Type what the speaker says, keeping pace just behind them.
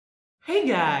Hey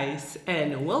guys,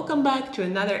 and welcome back to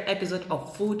another episode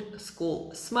of Food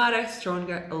School Smarter,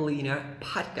 Stronger, Leaner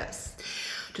podcast.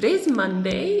 Today is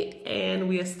Monday, and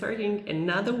we are starting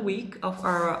another week of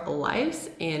our lives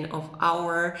and of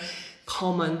our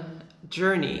common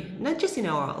journey, not just in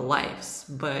our lives,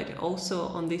 but also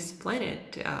on this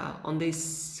planet, on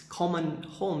this common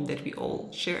home that we all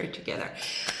share together.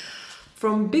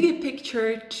 From bigger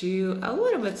picture to a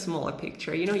little bit smaller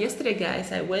picture. Yesterday,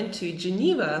 guys, I went to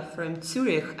Geneva from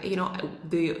Zurich.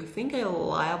 The thing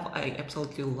I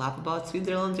absolutely love about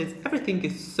Switzerland is everything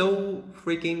is so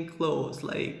freaking close.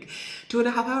 Like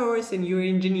 2.5 hours and you're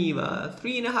in Geneva,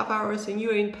 3.5 hours and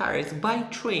you're in Paris by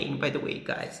train, by the way,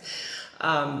 guys.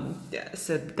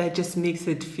 So that just makes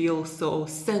it feel so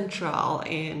central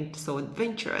and so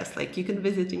adventurous. Like you can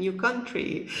visit a new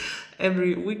country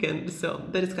every weekend, so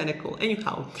that is kind of cool.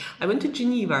 Anyhow, I went to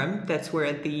Geneva. That's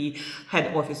where the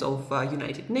head office of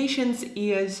United Nations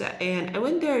is, and I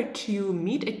went there to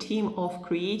meet a team of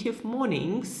Creative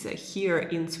Mornings here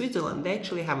in Switzerland. They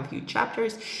actually have a few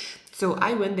chapters. So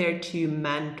I went there to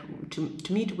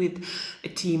meet with a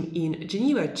team in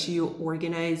Geneva to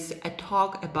organize a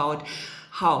talk about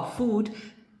how food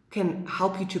can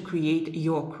help you to create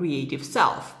your creative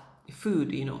self.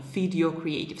 Food, feed your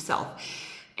creative self.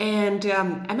 And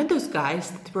I met those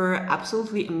guys that were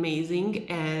absolutely amazing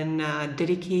and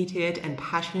dedicated and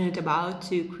passionate about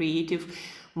to Creative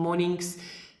Mornings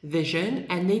vision.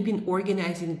 And they've been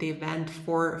organizing the event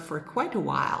for quite a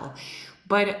while.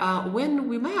 But when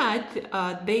we met,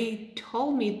 they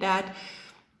told me that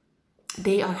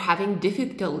they are having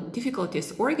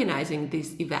difficulties organizing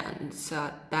these events,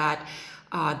 that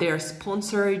their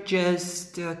sponsor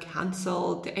just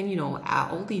canceled, and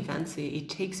all the events, it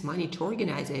takes money to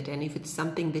organize it, and if it's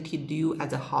something that you do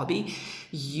as a hobby,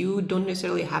 you don't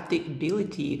necessarily have the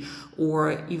ability,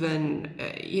 or even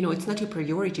it's not your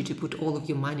priority to put all of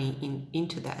your money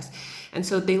into this. And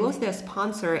so they lost their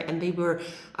sponsor, and they were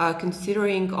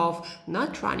considering of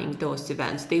not running those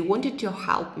events. They wanted to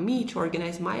help me to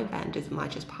organize my event as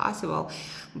much as possible,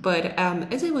 but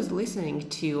as I was listening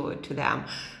to them,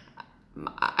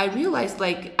 I realized,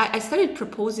 I started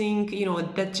proposing,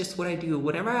 that's just what I do.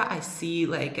 Whenever I see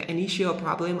like an issue or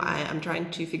problem, I'm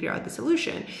trying to figure out the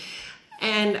solution.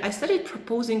 And I started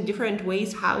proposing different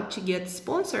ways how to get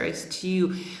sponsors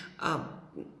to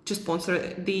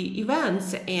sponsor the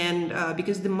events, and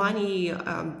because the money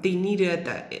they needed,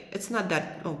 it's not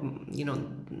that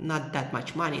not that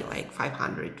much money, like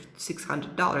 $500,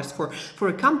 $600 for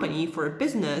a company, for a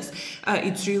business,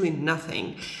 it's really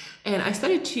nothing. And I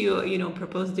started to,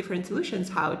 propose different solutions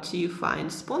how to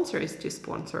find sponsors to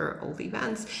sponsor all the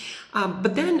events.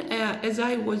 But then as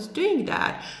I was doing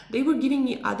that, they were giving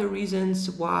me other reasons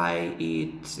why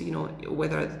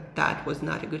whether that was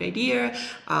not a good idea,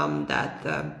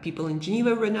 that people in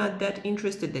Geneva were not that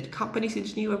interested, that companies in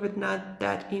Geneva were not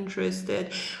that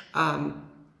interested,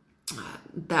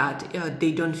 that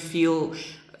they don't feel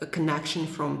a connection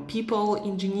from people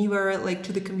in Geneva, like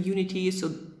to the community, so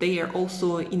they are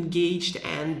also engaged,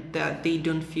 and that they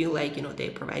don't feel like they're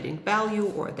providing value,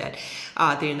 or that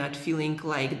they're not feeling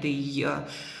like they're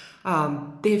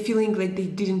feeling like they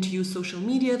didn't use social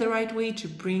media the right way to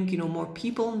bring more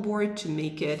people on board, to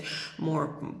make it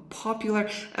more popular.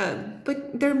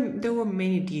 But there were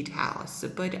many details.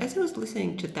 But as I was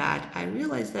listening to that, I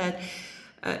realized that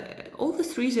all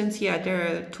these reasons,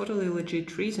 they're totally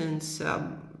legit reasons.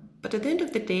 But at the end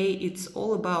of the day, it's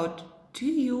all about, do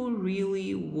you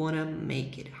really want to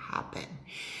make it happen?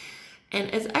 And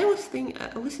as I was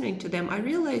listening to them, I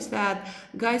realized that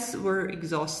guys were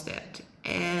exhausted,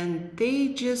 and they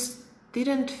just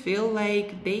didn't feel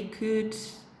like they could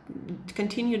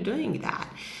continue doing that.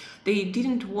 They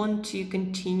didn't want to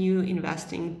continue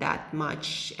investing that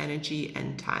much energy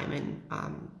and time and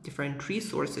different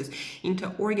resources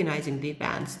into organizing the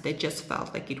events. They just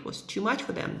felt like it was too much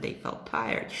for them. They felt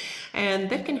tired. And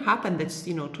that can happen. That's,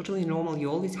 totally normal. You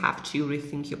always have to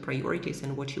rethink your priorities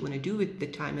and what you want to do with the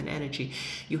time and energy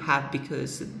you have,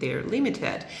 because they're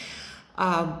limited.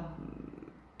 And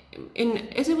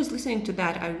as I was listening to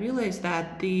that, I realized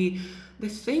that the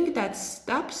thing that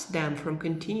stops them from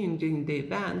continuing doing the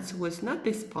events was not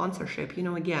the sponsorship.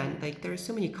 Again, like there are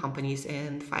so many companies,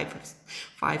 and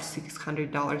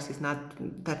 $600 is not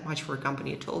that much for a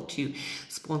company at all to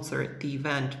sponsor the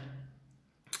event.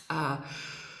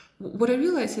 What I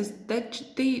realized is that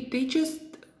they just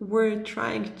were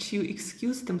trying to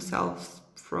excuse themselves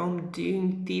from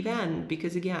doing the event,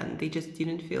 because again, they just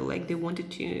didn't feel like they wanted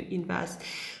to invest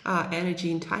energy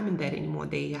and time in that anymore.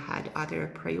 They had other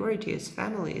priorities,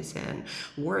 families and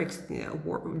works,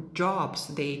 jobs.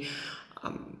 They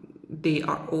they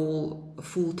are all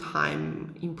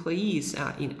full-time employees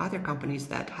in other companies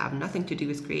that have nothing to do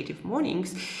with creative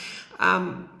mornings.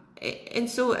 And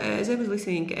so as I was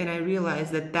listening, and I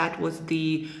realized that was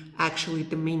actually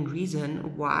the main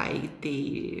reason why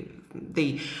they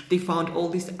found all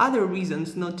these other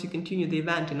reasons not to continue the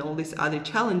event, and all these other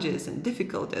challenges and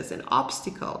difficulties and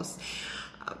obstacles.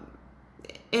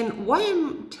 And why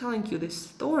I'm telling you this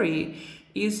story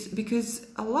is because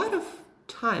a lot of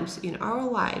times in our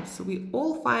lives, we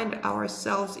all find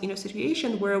ourselves in a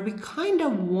situation where we kind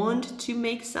of want to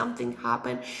make something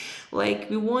happen. Like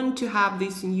we want to have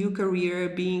this new career,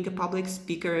 being a public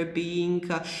speaker, being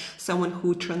someone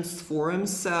who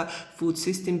transforms food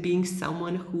system, being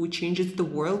someone who changes the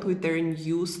world with their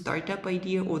new startup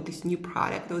idea or this new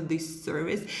product or this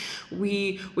service.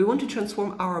 We want to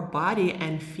transform our body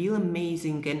and feel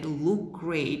amazing and look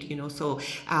great,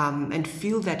 and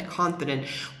feel that confident.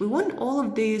 We want all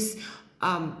of these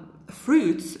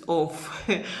fruits of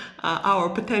our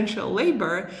potential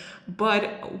labor, but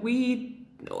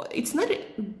it's not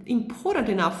important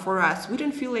enough for us. We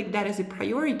don't feel like that is a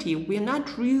priority. We're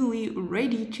not really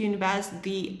ready to invest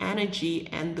the energy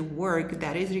and the work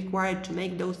that is required to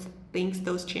make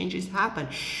those changes happen.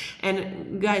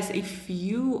 And guys, if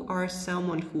you are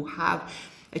someone who have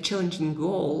a challenging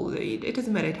goal, it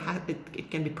doesn't matter. It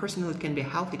can be personal, it can be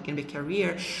health, it can be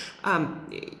career.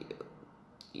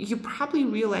 You probably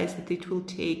realize that it will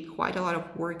take quite a lot of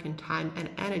work and time and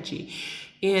energy.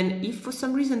 And if for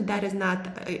some reason that is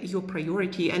not your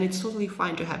priority, and it's totally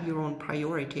fine to have your own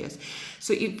priorities.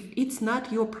 So if it's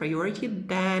not your priority,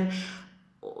 then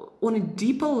on a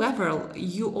deeper level,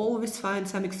 you always find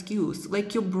some excuse.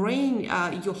 Like your brain,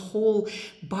 your whole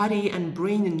body and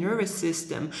brain and nervous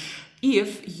system,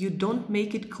 if you don't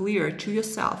make it clear to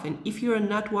yourself, and if you're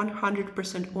not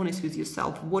 100% honest with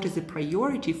yourself, what is a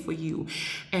priority for you,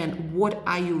 and what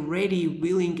are you ready,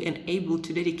 willing, and able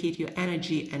to dedicate your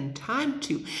energy and time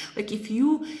to? Like if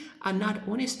you are not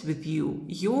honest with you,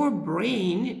 your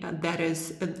brain, that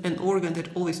is an organ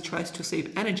that always tries to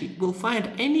save energy, will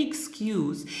find any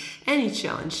excuse, any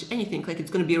challenge, anything. Like it's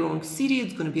going to be a wrong city,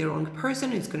 it's going to be a wrong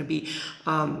person, it's going to be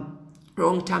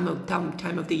wrong time of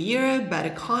the year, bad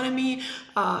economy,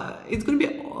 it's going to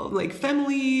be like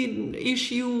family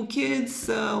issue, kids,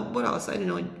 what else, I don't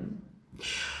know,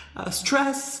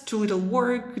 stress, too little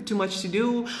work, too much to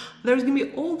do. There's going to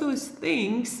be all those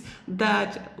things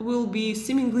that will be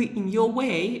seemingly in your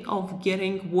way of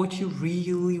getting what you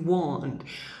really want.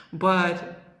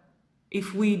 But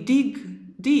if we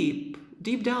dig deep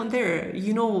down there,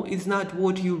 it's not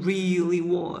what you really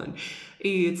want.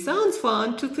 It sounds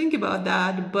fun to think about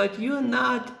that, but you're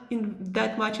not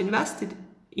that much invested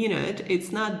in it.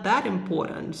 It's not that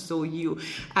important, so you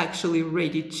actually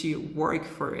ready to work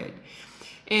for it.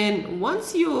 And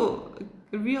once you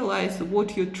realize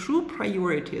what your true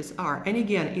priorities are, and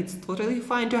again, it's totally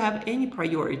fine to have any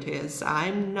priorities.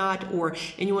 I'm not, or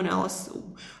anyone else,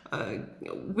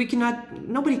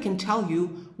 nobody can tell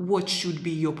you what should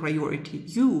be your priority.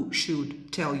 You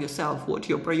should tell yourself what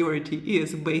your priority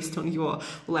is based on your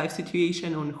life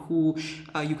situation, on who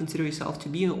you consider yourself to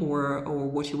be, or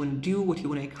what you want to do, what you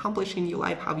want to accomplish in your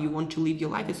life, how you want to live your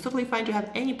life. It's totally fine to have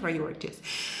any priorities.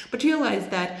 But realize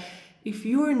that if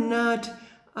you're not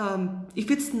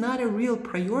if it's not a real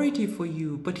priority for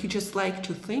you, but you just like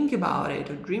to think about it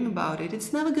or dream about it,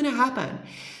 it's never going to happen.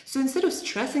 So instead of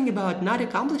stressing about not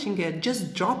accomplishing it,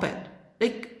 just drop it.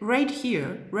 Like right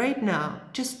here, right now,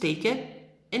 just take it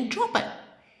and drop it.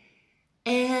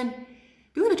 And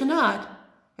believe it or not,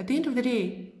 at the end of the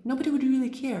day, nobody would really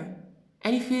care.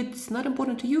 And if it's not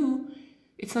important to you,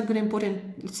 it's not going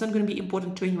to be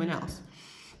important to anyone else.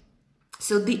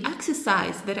 So the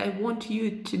exercise that I want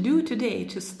you to do today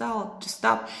to stop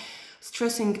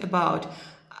stressing about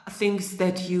things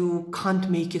that you can't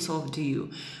make yourself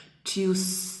do, the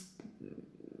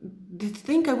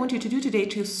thing I want you to do today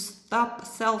to stop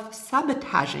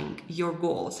self-sabotaging your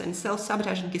goals. And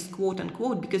self-sabotaging is quote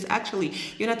unquote, because actually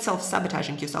you're not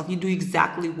self-sabotaging yourself. You do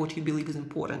exactly what you believe is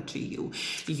important to you.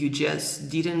 You just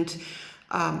didn't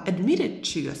admit it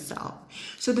to yourself.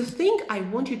 So the thing I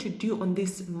want you to do on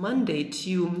this Monday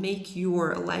to make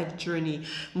your life journey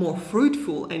more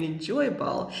fruitful and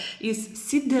enjoyable is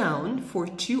sit down for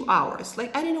 2 hours.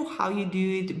 Like, I don't know how you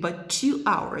do it, but 2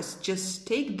 hours. Just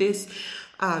take this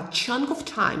chunk of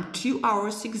time, 2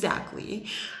 hours exactly,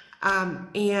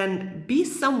 and be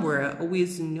somewhere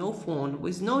with no phone,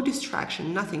 with no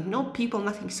distraction, nothing, no people,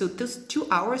 nothing. So this 2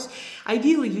 hours,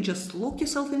 ideally you just lock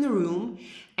yourself in the room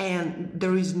and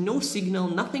there is no signal,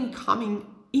 nothing coming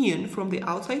in from the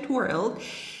outside world.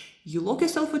 You lock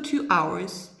yourself for 2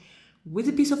 hours, with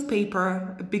a piece of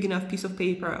paper, a big enough piece of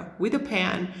paper, with a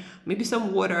pen, maybe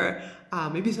some water,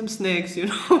 maybe some snacks,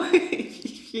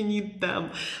 if you need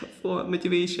them for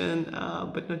motivation,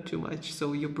 but not too much,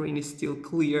 so your brain is still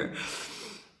clear.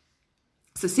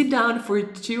 So sit down for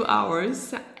 2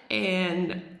 hours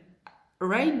and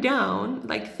write down,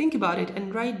 think about it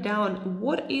and write down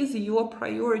what is your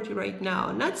priority right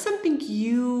now. Not something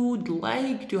you'd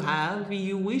like to have,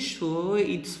 you wish for,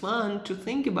 it's fun to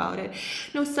think about it.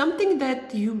 No, something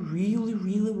that you really,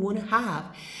 really want to have.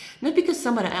 Not because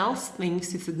someone else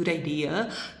thinks it's a good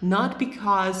idea, not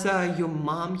because your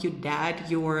mom, your dad,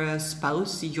 your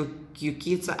spouse, your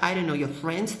kids, I don't know, your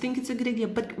friends think it's a good idea,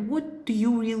 but what do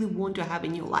you really want to have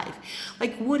in your life?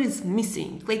 What is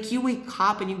missing? You wake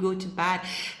up and you go to bed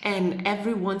and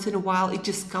every once in a while it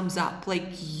just comes up,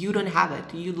 you don't have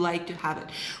it, you'd like to have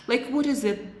it. What is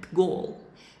the goal?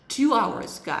 2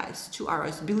 hours, guys, 2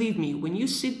 hours. Believe me, when you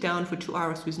sit down for 2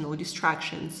 hours with no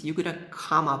distractions, you're gonna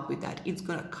come up with that. It's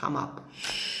gonna come up.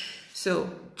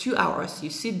 So 2 hours, you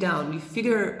sit down, you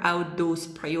figure out those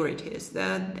priorities,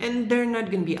 and they're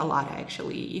not going to be a lot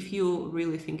actually. If you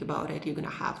really think about it, you're going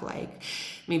to have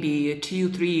maybe 2,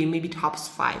 3, maybe tops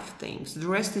 5 things. The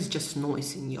rest is just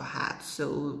noise in your head.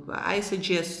 So I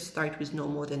suggest start with no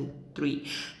more than 3,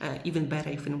 even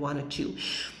better even 1 or 2.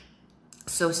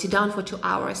 So sit down for 2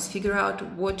 hours, figure out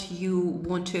what you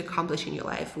want to accomplish in your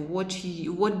life,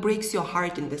 what breaks your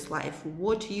heart in this life,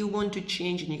 what you want to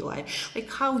change in your life,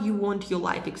 how you want your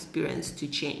life experience to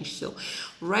change. So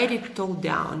write it all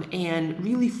down and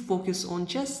really focus on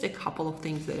just a couple of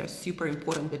things that are super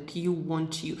important that you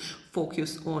want to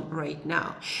focus on right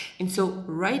now. And so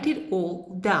write it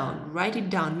all down,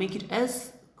 make it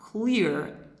as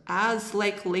clear, as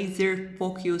laser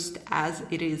focused as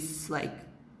it is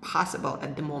possible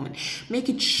at the moment. Make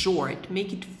it short,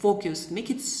 make it focused, make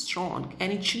it strong,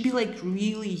 and it should be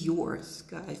really yours,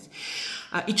 guys.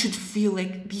 It should feel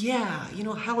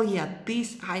hell yeah,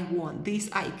 this I want, this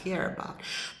I care about.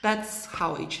 That's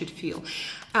how it should feel.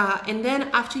 And then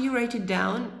after you write it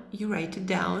down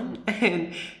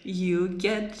and you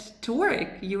get to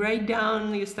work. You write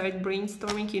down, you start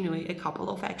brainstorming, a couple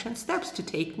of action steps to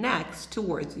take next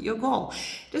towards your goal.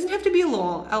 It doesn't have to be a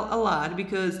lot,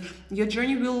 because your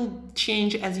journey will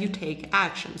change as you take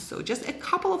action. So just a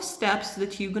couple of steps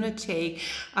that you're gonna take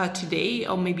today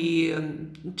or maybe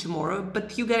tomorrow,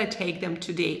 but you gotta take them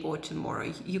today or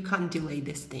tomorrow. You can't delay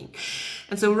this thing.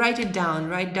 And so write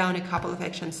down a couple of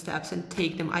action steps and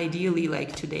take them ideally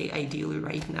today, ideally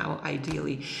right now,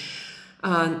 ideally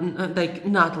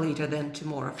not later than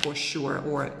tomorrow for sure,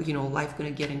 or life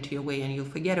gonna get into your way and you'll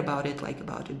forget about it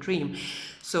about a dream.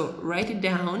 So write it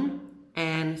down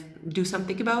and do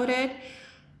something about it.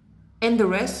 And the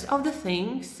rest of the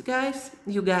things, guys,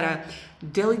 you gotta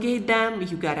delegate them,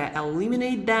 you gotta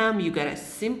eliminate them, you gotta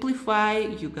simplify,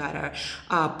 you gotta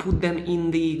put them in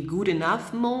the good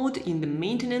enough mode, in the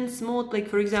maintenance mode.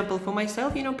 For example, for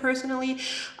myself, personally,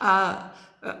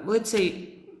 let's say,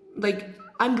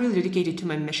 I'm really dedicated to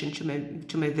my mission,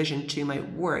 to my vision, to my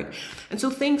work. And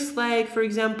so things for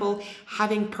example,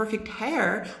 having perfect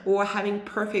hair or having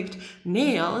perfect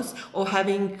nails or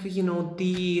having,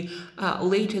 the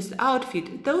latest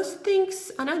outfit, those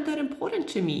things are not that important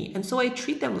to me. And so I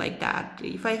treat them like that.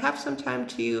 If I have some time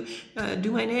to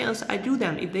do my nails, I do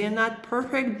them. If they are not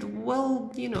perfect,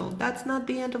 well, that's not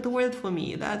the end of the world for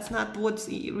me. That's not what's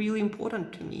really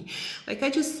important to me. I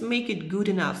just make it good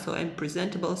enough. So I'm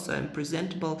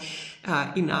presentable,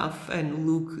 enough and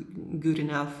look good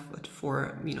enough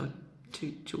for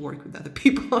to work with other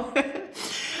people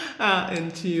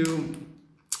and to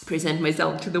present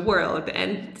myself to the world.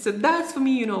 And so that's for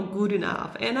me good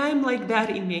enough, and I'm like that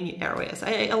in many areas.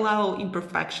 I allow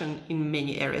imperfection in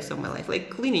many areas of my life, like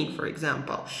cleaning, for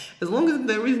example. As long as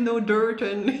there is no dirt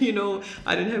and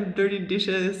I don't have dirty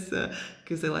dishes,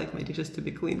 because I like my dishes to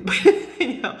be clean. But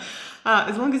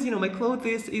as long as my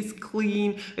clothes is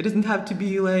clean, it doesn't have to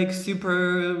be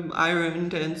super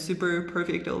ironed and super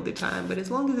perfect all the time. But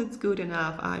as long as it's good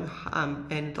enough,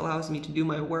 and it allows me to do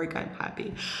my work, I'm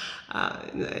happy.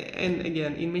 And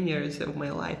again, in many areas of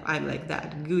my life, I'm like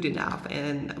that, good enough.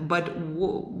 But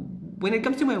when it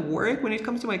comes to my work, when it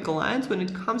comes to my clients, when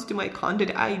it comes to my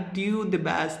content, I do the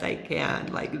best I can.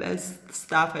 That's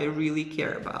stuff I really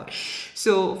care about.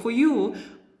 So for you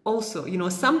also,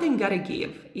 something gotta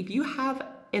give. If you have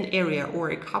an area or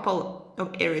a couple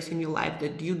of areas in your life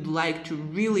that you'd like to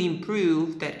really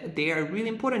improve, that they are really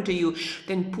important to you,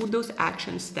 then put those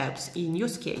action steps in your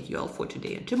schedule for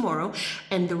today and tomorrow,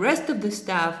 and the rest of the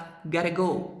stuff gotta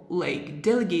go.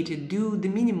 Delegate it, do the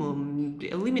minimum,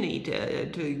 eliminate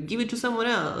it, to give it to someone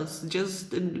else.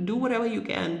 Just do whatever you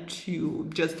can to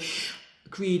just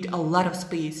create a lot of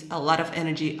space, a lot of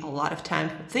energy, a lot of time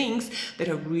for things that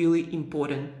are really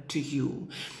important to you.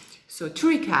 So to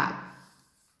recap,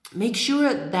 make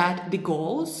sure that the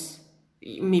goals,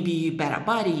 maybe better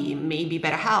body, maybe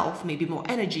better health, maybe more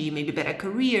energy, maybe better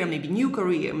career, maybe new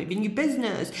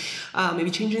business,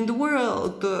 maybe changing the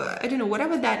world, I don't know,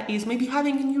 whatever that is, maybe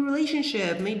having a new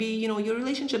relationship, maybe, your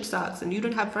relationship sucks and you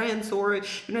don't have friends, or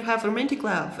you don't have romantic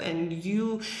love and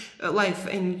you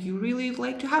really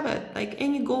like to have it. Like,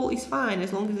 any goal is fine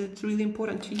as long as it's really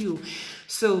important to you.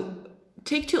 So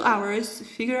take 2 hours,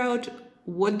 figure out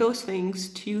what those things,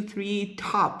 2, 3,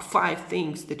 top 5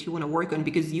 things that you want to work on,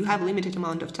 because you have limited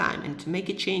amount of time, and to make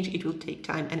it change, it will take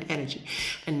time and energy,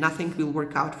 and nothing will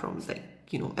work out from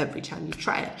every time you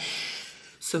try it.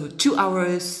 So 2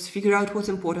 hours, figure out what's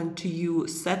important to you,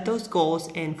 set those goals,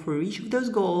 and for each of those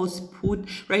goals,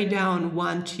 write down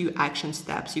 1-2 action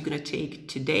steps you're going to take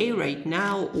today, right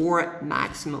now, or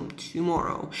maximum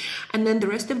tomorrow. And then the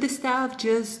rest of the stuff,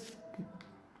 just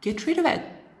get rid of it,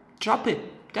 drop it,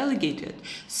 delegate it,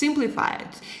 simplify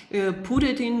it, put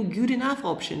it in good enough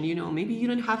option. Maybe you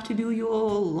don't have to do your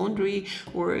laundry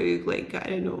or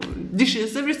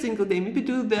dishes every single day. Maybe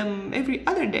do them every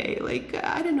other day.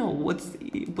 I don't know what's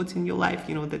in your life,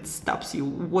 that stops you.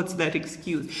 What's that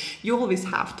excuse? You always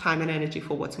have time and energy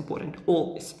for what's important,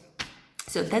 always.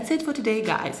 So that's it for today,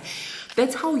 guys.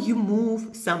 That's how you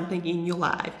move something in your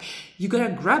life. You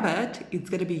gotta grab it. It's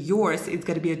gotta be yours. It's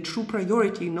gotta be a true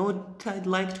priority. Not I'd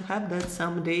like to have that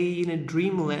someday in a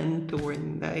dreamland or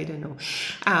in, I don't know.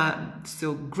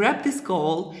 So grab this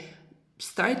goal,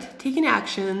 start taking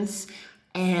actions,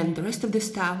 and the rest of the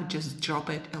stuff, just drop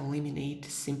it, eliminate,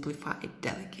 simplify,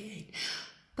 delegate.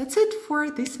 That's it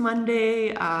for this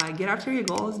Monday. Get after your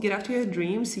goals, get after your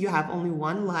dreams. You have only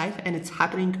one life, and it's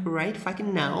happening right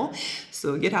fucking now.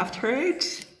 So get after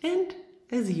it. And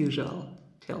as usual,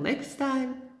 till next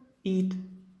time, eat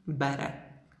better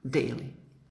daily.